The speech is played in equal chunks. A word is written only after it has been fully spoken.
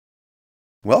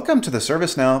Welcome to the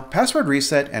ServiceNow Password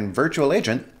Reset and Virtual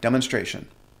Agent demonstration.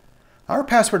 Our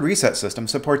password reset system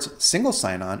supports single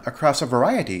sign-on across a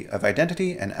variety of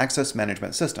identity and access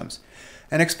management systems,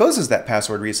 and exposes that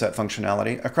password reset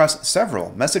functionality across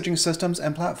several messaging systems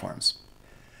and platforms.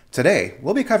 Today,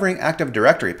 we'll be covering Active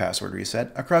Directory password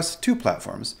reset across two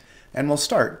platforms, and we'll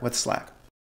start with Slack.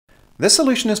 This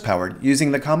solution is powered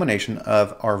using the combination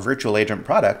of our virtual agent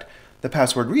product, the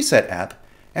Password Reset app,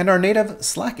 and our native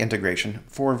Slack integration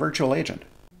for Virtual Agent.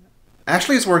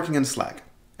 Ashley is working in Slack,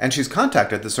 and she's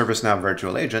contacted the ServiceNow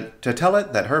Virtual Agent to tell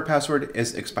it that her password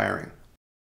is expiring.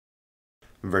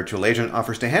 Virtual Agent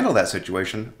offers to handle that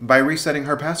situation by resetting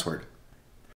her password.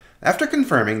 After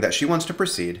confirming that she wants to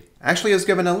proceed, Ashley is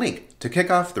given a link to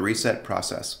kick off the reset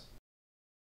process.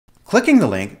 Clicking the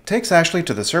link takes Ashley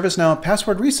to the ServiceNow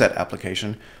Password Reset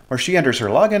application, where she enters her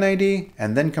login ID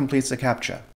and then completes a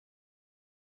CAPTCHA.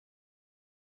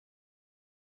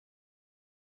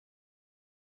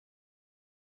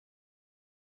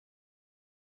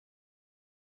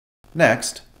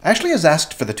 Next, Ashley is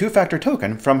asked for the two-factor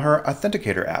token from her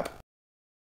Authenticator app.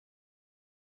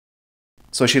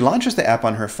 So she launches the app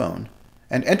on her phone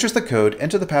and enters the code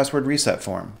into the password reset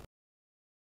form.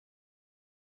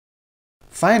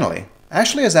 Finally,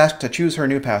 Ashley is asked to choose her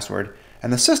new password,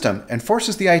 and the system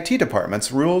enforces the IT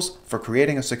department's rules for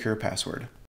creating a secure password.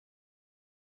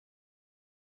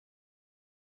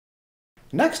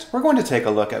 Next, we're going to take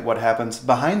a look at what happens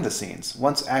behind the scenes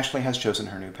once Ashley has chosen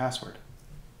her new password.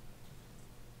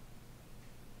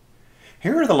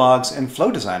 Here are the logs in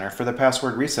Flow Designer for the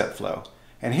password reset flow,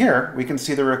 and here we can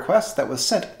see the request that was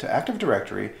sent to Active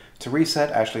Directory to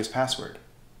reset Ashley's password.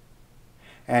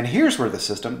 And here's where the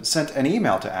system sent an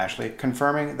email to Ashley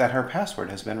confirming that her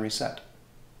password has been reset.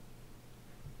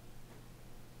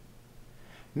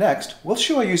 Next, we'll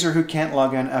show a user who can't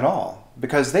log in at all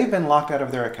because they've been locked out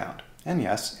of their account. And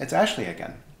yes, it's Ashley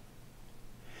again.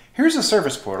 Here's a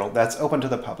service portal that's open to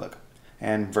the public,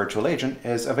 and Virtual Agent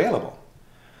is available.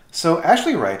 So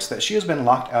Ashley writes that she has been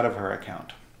locked out of her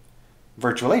account.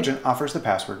 Virtual Agent offers the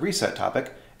password reset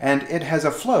topic, and it has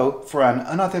a flow for an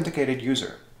unauthenticated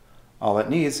user. All it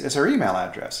needs is her email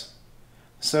address.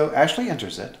 So Ashley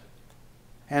enters it,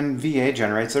 and VA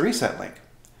generates a reset link.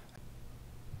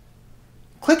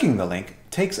 Clicking the link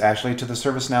takes Ashley to the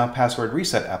ServiceNow Password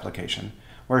Reset application,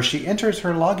 where she enters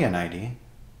her login ID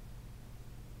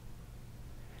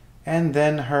and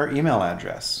then her email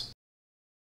address.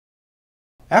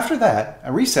 After that,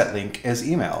 a reset link is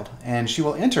emailed, and she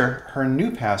will enter her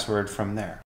new password from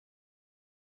there.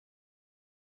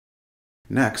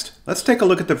 Next, let's take a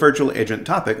look at the virtual agent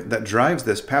topic that drives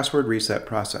this password reset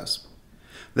process.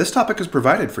 This topic is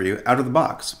provided for you out of the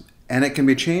box, and it can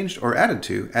be changed or added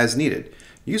to as needed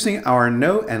using our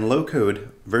no and low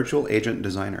code virtual agent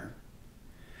designer.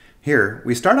 Here,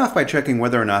 we start off by checking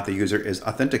whether or not the user is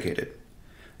authenticated.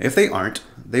 If they aren't,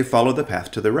 they follow the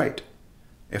path to the right.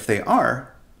 If they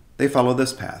are, they follow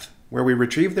this path, where we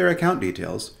retrieve their account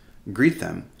details, greet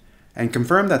them, and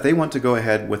confirm that they want to go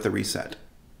ahead with the reset.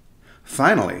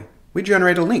 Finally, we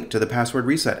generate a link to the Password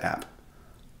Reset app.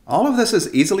 All of this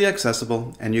is easily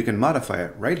accessible, and you can modify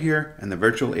it right here in the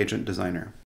Virtual Agent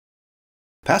Designer.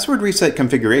 Password Reset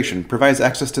configuration provides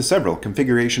access to several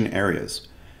configuration areas.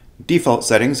 Default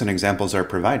settings and examples are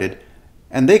provided,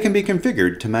 and they can be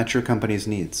configured to match your company's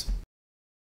needs.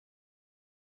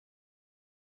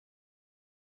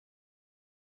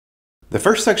 The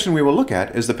first section we will look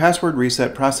at is the Password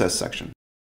Reset Process section.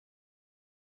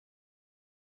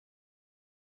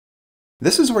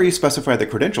 This is where you specify the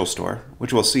credential store,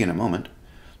 which we'll see in a moment,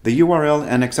 the URL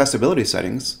and accessibility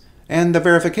settings, and the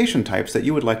verification types that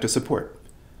you would like to support.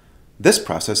 This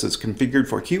process is configured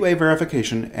for QA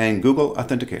verification and Google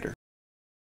Authenticator.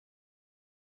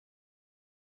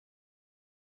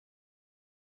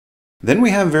 Then we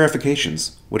have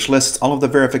verifications, which lists all of the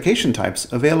verification types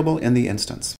available in the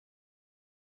instance.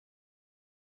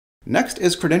 Next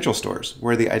is credential stores,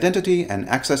 where the identity and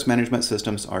access management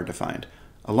systems are defined,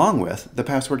 along with the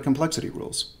password complexity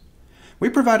rules. We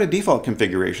provide a default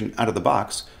configuration out of the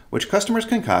box, which customers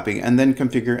can copy and then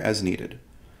configure as needed.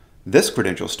 This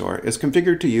credential store is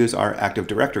configured to use our Active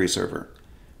Directory server.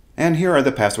 And here are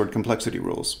the password complexity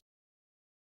rules.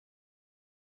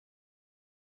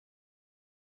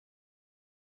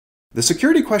 The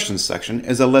Security Questions section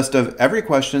is a list of every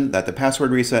question that the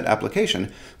Password Reset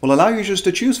application will allow users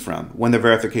to choose from when the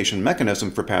verification mechanism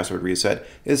for Password Reset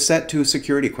is set to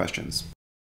security questions.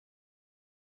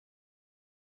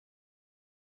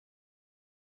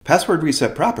 Password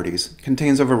Reset Properties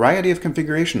contains a variety of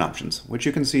configuration options, which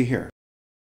you can see here.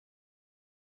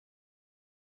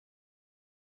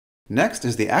 Next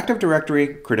is the Active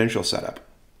Directory credential setup.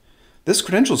 This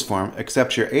credentials form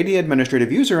accepts your AD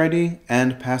administrative user ID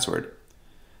and password.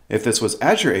 If this was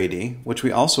Azure AD, which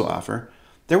we also offer,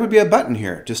 there would be a button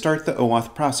here to start the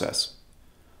OAuth process.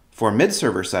 For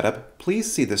mid-server setup,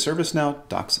 please see the ServiceNow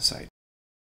docs site.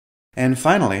 And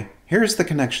finally, here's the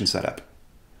connection setup.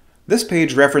 This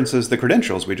page references the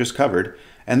credentials we just covered,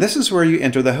 and this is where you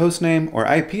enter the hostname or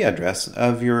IP address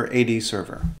of your AD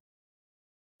server.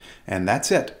 And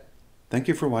that's it. Thank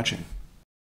you for watching.